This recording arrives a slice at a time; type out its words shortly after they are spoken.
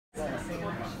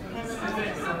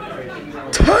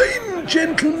Time,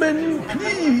 gentlemen,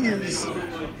 please!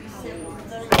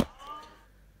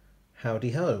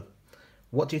 Howdy ho.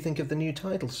 What do you think of the new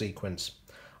title sequence?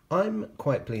 I'm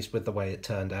quite pleased with the way it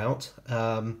turned out.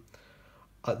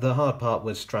 The hard part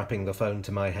was strapping the phone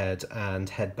to my head and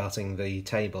headbutting the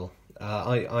table.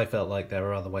 I felt like there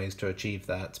were other ways to achieve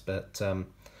that, but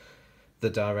the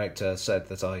director said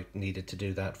that I needed to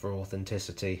do that for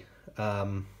authenticity.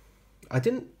 I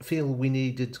didn't feel we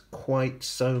needed quite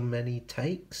so many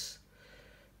takes,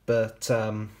 but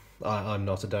I'm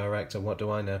not a director, what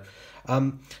do I know?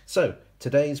 So,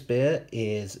 today's beer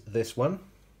is this one.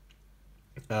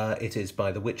 It is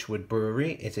by the Witchwood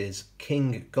Brewery. It is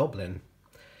King Goblin.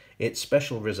 It's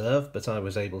special reserve, but I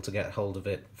was able to get hold of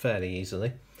it fairly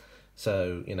easily.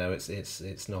 So, you know,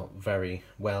 it's not very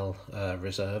well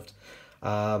reserved.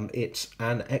 It's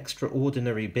an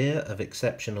extraordinary beer of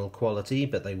exceptional quality,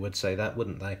 but they would say that,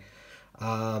 wouldn't they?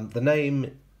 The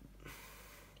name,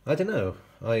 I don't know.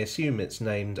 I assume it's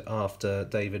named after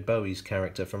David Bowie's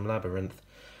character from Labyrinth.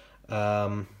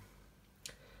 But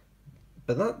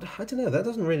that, I don't know, that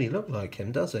doesn't really look like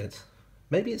him, does it?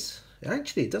 Maybe it's,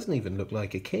 actually it doesn't even look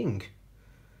like a king.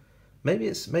 Maybe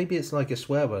it's like a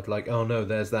swear word, like, oh no,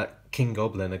 there's that King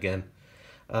Goblin again.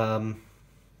 I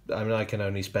mean, I can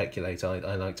only speculate.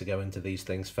 I like to go into these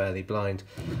things fairly blind.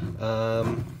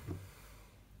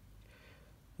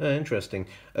 Interesting.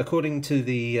 According to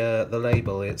the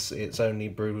label, it's only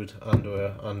brewed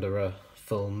under a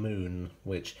full moon,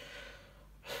 which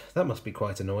that must be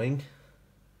quite annoying.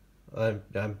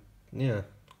 Yeah.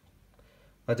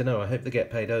 I don't know. I hope they get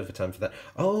paid overtime for that.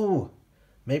 Oh,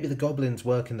 maybe the goblins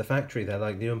work in the factory. They're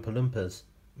like the Oompa Loompas.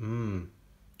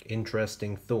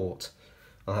 Interesting thought.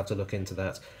 I'll have to look into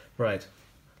that. Right,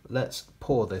 let's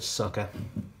pour this sucker.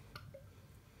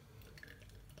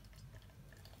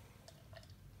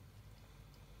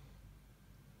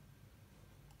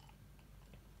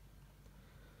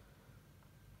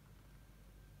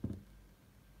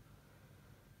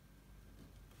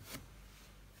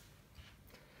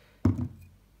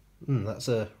 That's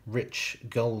a rich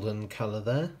golden colour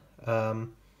there.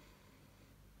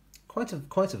 Quite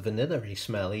a vanilla-y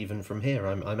smell even from here.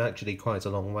 I'm actually quite a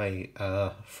long way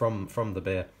from the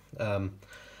beer.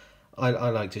 I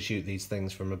like to shoot these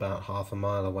things from about half a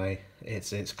mile away.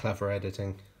 It's clever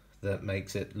editing that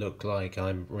makes it look like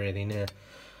I'm really near.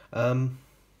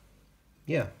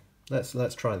 Yeah,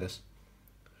 let's try this.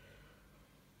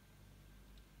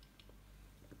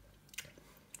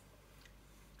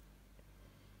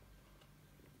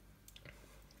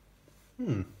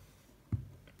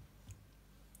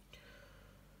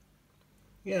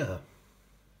 Yeah,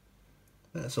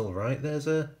 that's all right. There's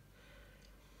a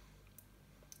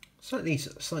slightly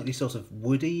sort of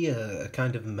woody, a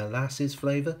kind of molasses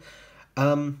flavour.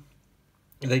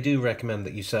 They do recommend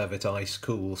that you serve it ice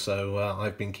cool, so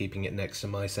I've been keeping it next to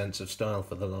my sense of style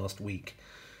for the last week,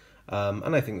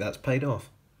 and I think that's paid off.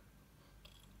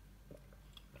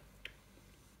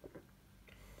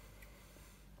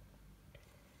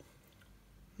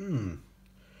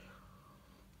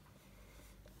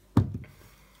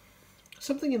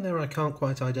 Something in there I can't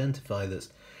quite identify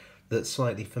that's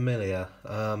slightly familiar.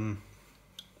 Don't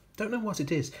know what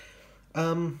it is.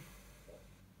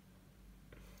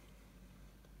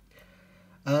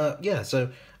 Yeah, so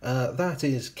that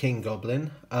is King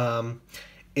Goblin.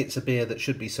 It's a beer that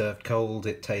should be served cold.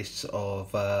 It tastes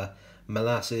of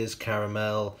molasses,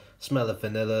 caramel, smell of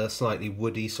vanilla, slightly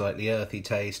woody, slightly earthy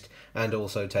taste, and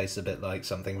also tastes a bit like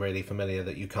something really familiar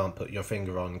that you can't put your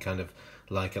finger on, kind of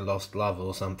like a lost love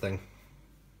or something.